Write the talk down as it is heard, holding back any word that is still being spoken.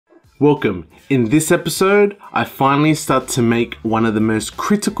Welcome. In this episode, I finally start to make one of the most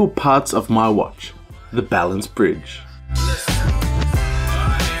critical parts of my watch, the balance bridge.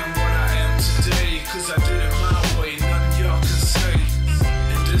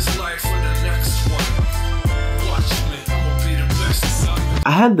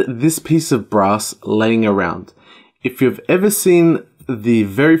 I had this piece of brass laying around. If you've ever seen the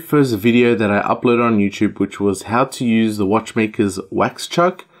very first video that I uploaded on YouTube, which was how to use the Watchmaker's wax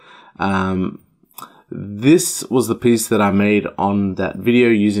chuck, this was the piece that I made on that video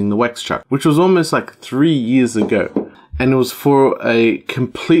using the wax chuck, which was almost like 3 years ago. And it was for a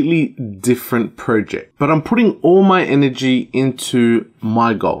completely different project. But I'm putting all my energy into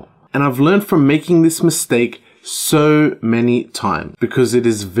my goal. And I've learned from making this mistake so many times because it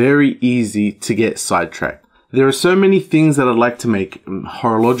is very easy to get sidetracked. There are so many things that I'd like to make,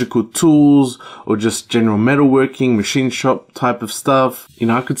 horological tools or just general metalworking, machine shop type of stuff. You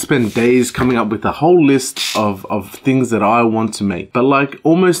know, I could spend days coming up with a whole list of things that I want to make. But like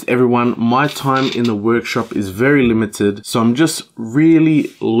almost everyone, my time in the workshop is very limited. So I'm just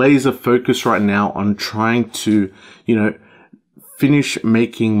really laser focused right now on trying to, you know, finish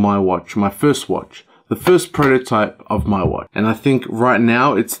making my watch, my first watch. The first prototype of my watch. And I think right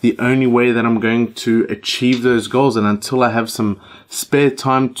now it's the only way that I'm going to achieve those goals. And until I have some spare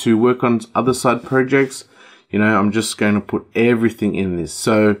time to work on other side projects, you know, I'm just going to put everything in this.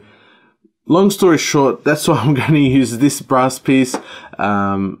 So long story short, that's why I'm going to use this brass piece,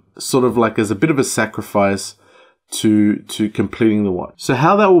 sort of like as a bit of a sacrifice to completing the watch. So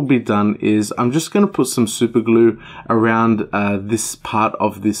how that will be done is I'm just going to put some super glue around this part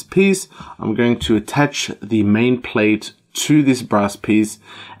of this piece. I'm going to attach the main plate to this brass piece,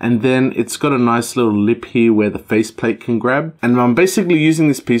 and then it's got a nice little lip here where the faceplate can grab. And I'm basically using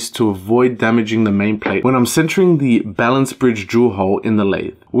this piece to avoid damaging the main plate when I'm centering the balance bridge jewel hole in the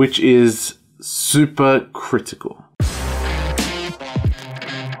lathe, which is super critical.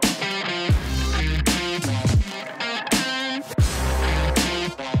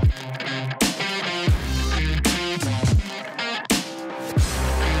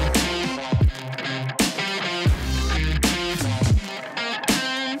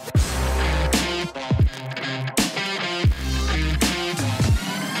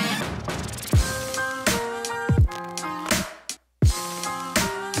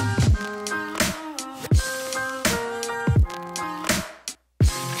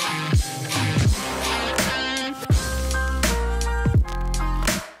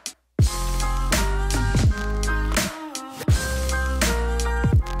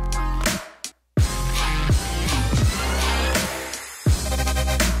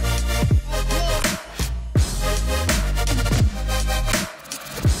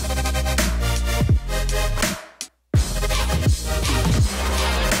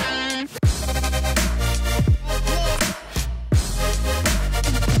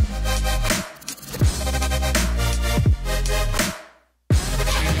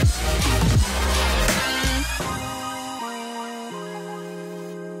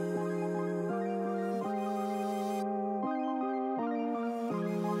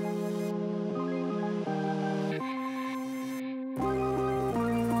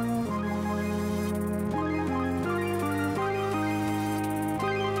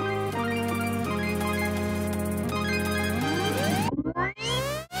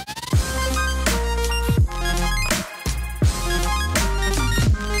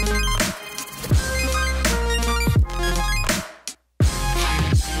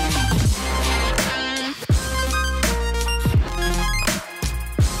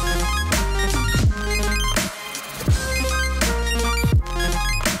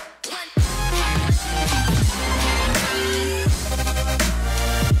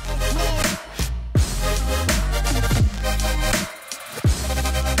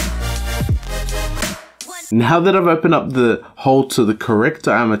 Now that I've opened up the hole to the correct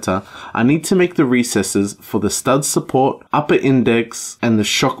diameter, I need to make the recesses for the stud support, upper index, and the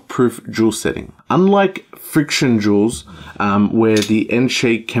shockproof jewel setting. Unlike friction jewels, where the end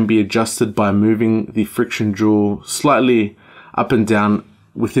shake can be adjusted by moving the friction jewel slightly up and down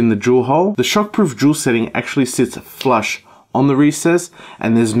within the jewel hole, the shockproof jewel setting actually sits flush on the recess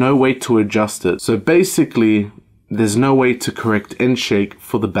and there's no way to adjust it. So basically, there's no way to correct end shake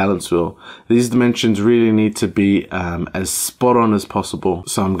for the balance wheel. These dimensions really need to be as spot on as possible.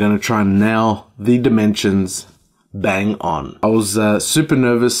 So I'm going to try and nail the dimensions bang on. I was super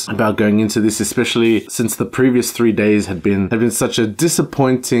nervous about going into this, especially since the previous 3 days had been such a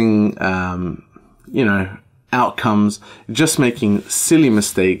disappointing, you know, outcomes, just making silly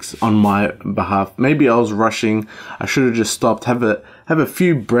mistakes on my behalf. Maybe I was rushing. I should have just stopped, have have a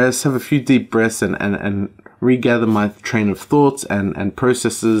few breaths, have a few deep breaths, and regather my train of thoughts and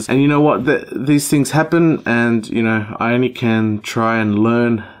processes. And you know what? These things happen, and you know, I only can try and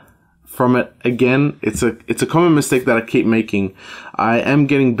learn from it again. It's a common mistake that I keep making. I am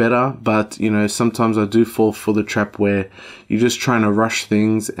getting better, but you know, sometimes I do fall for the trap where you're just trying to rush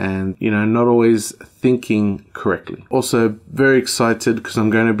things and, you know, not always thinking correctly. Also very excited because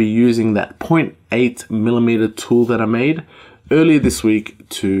I'm going to be using that 0.8mm tool that I made earlier this week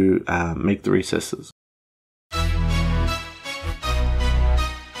to make the recesses.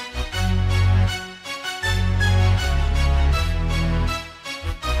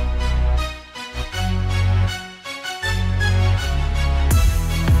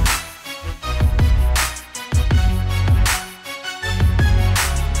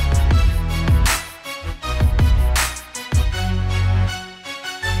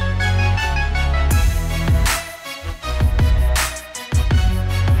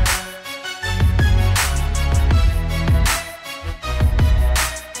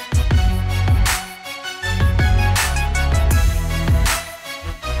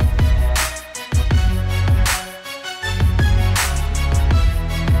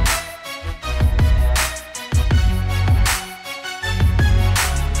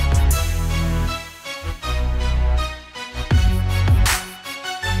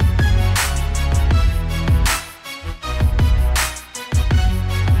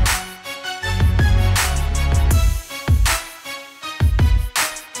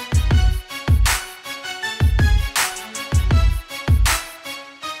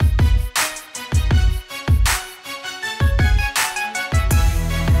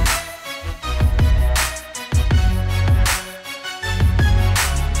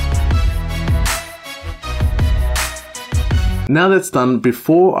 Now that's done,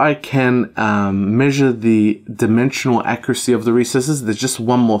 before I can measure the dimensional accuracy of the recesses, there's just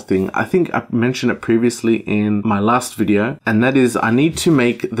one more thing. I think I mentioned it previously in my last video, and that is I need to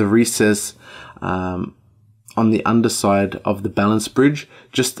make the recess on the underside of the balance bridge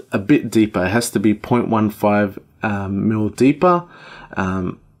just a bit deeper. It has to be 0.15 mil deeper,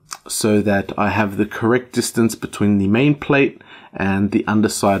 so that I have the correct distance between the main plate and the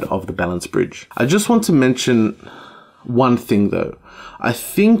underside of the balance bridge. I just want to mention one thing though. I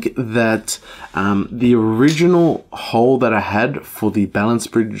think that the original hole that I had for the balance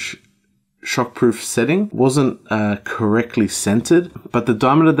bridge shockproof setting wasn't correctly centered, but the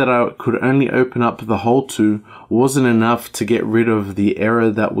diameter that I could only open up the hole to wasn't enough to get rid of the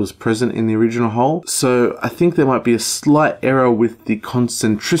error that was present in the original hole. So I think there might be a slight error with the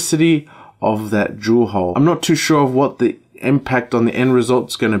concentricity of that jewel hole. I'm not too sure of what the impact on the end result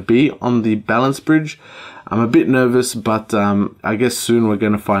is going to be on the balance bridge. I'm a bit nervous, but I guess soon we're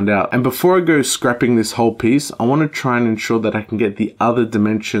going to find out. And before I go scrapping this whole piece, I want to try and ensure that I can get the other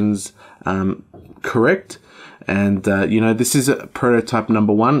dimensions correct. And you know, this is a prototype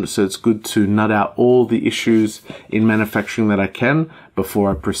number 1, so it's good to nut out all the issues in manufacturing that I can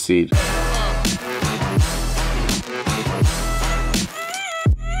before I proceed.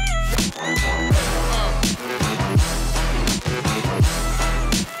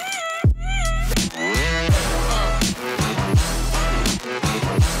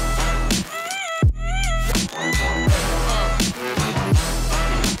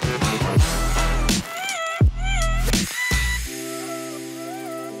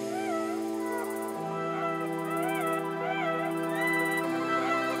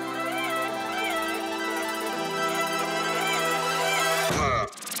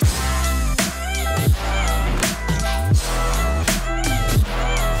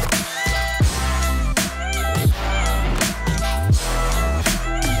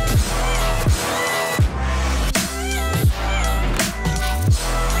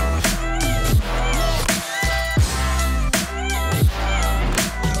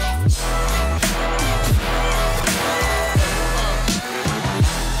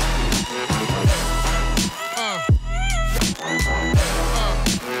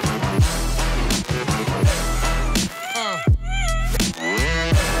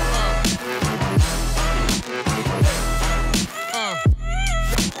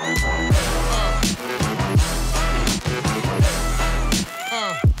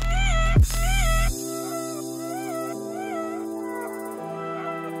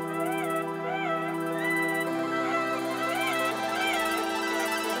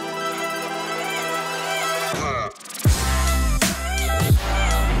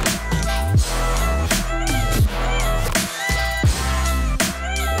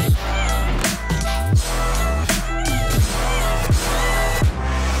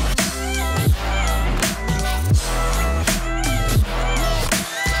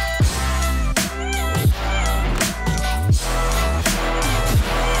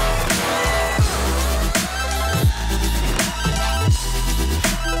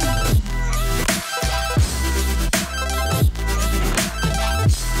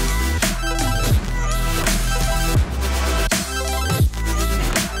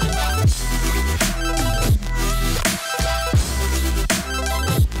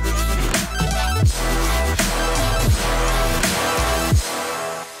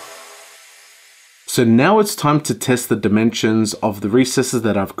 So now it's time to test the dimensions of the recesses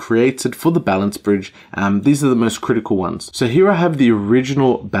that I've created for the balance bridge. These are the most critical ones. So here I have the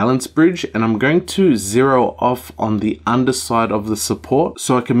original balance bridge, and I'm going to zero off on the underside of the support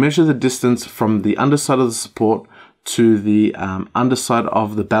so I can measure the distance from the underside of the support to the underside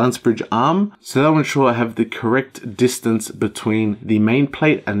of the balance bridge arm. So that will ensure I have the correct distance between the main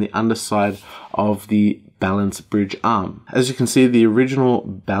plate and the underside of the balance bridge arm. As you can see, the original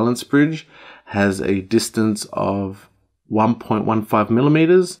balance bridge has a distance of 1.15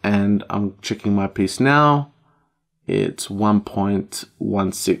 millimeters, and I'm checking my piece now. It's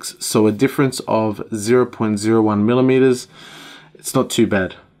 1.16. So a difference of 0.01 millimeters. It's not too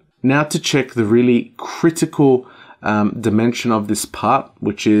bad. Now to check the really critical dimension of this part,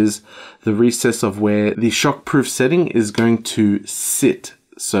 which is the recess of where the shockproof setting is going to sit.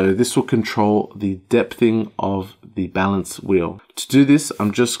 So this will control the depthing of the balance wheel. To do this,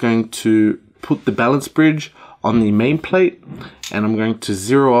 I'm just going to put the balance bridge on the main plate, and I'm going to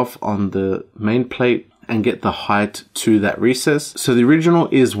zero off on the main plate and get the height to that recess. So the original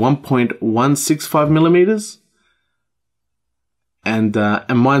is 1.165 millimeters, and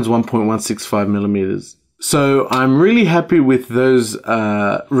mine's 1.165 millimeters. So I'm really happy with those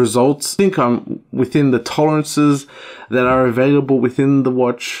results. I think I'm within the tolerances that are available within the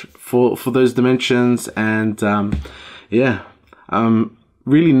watch for those dimensions, and yeah, I'm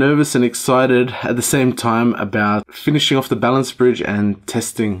really nervous and excited at the same time about finishing off the balance bridge and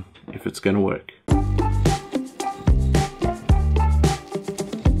testing if it's going to work.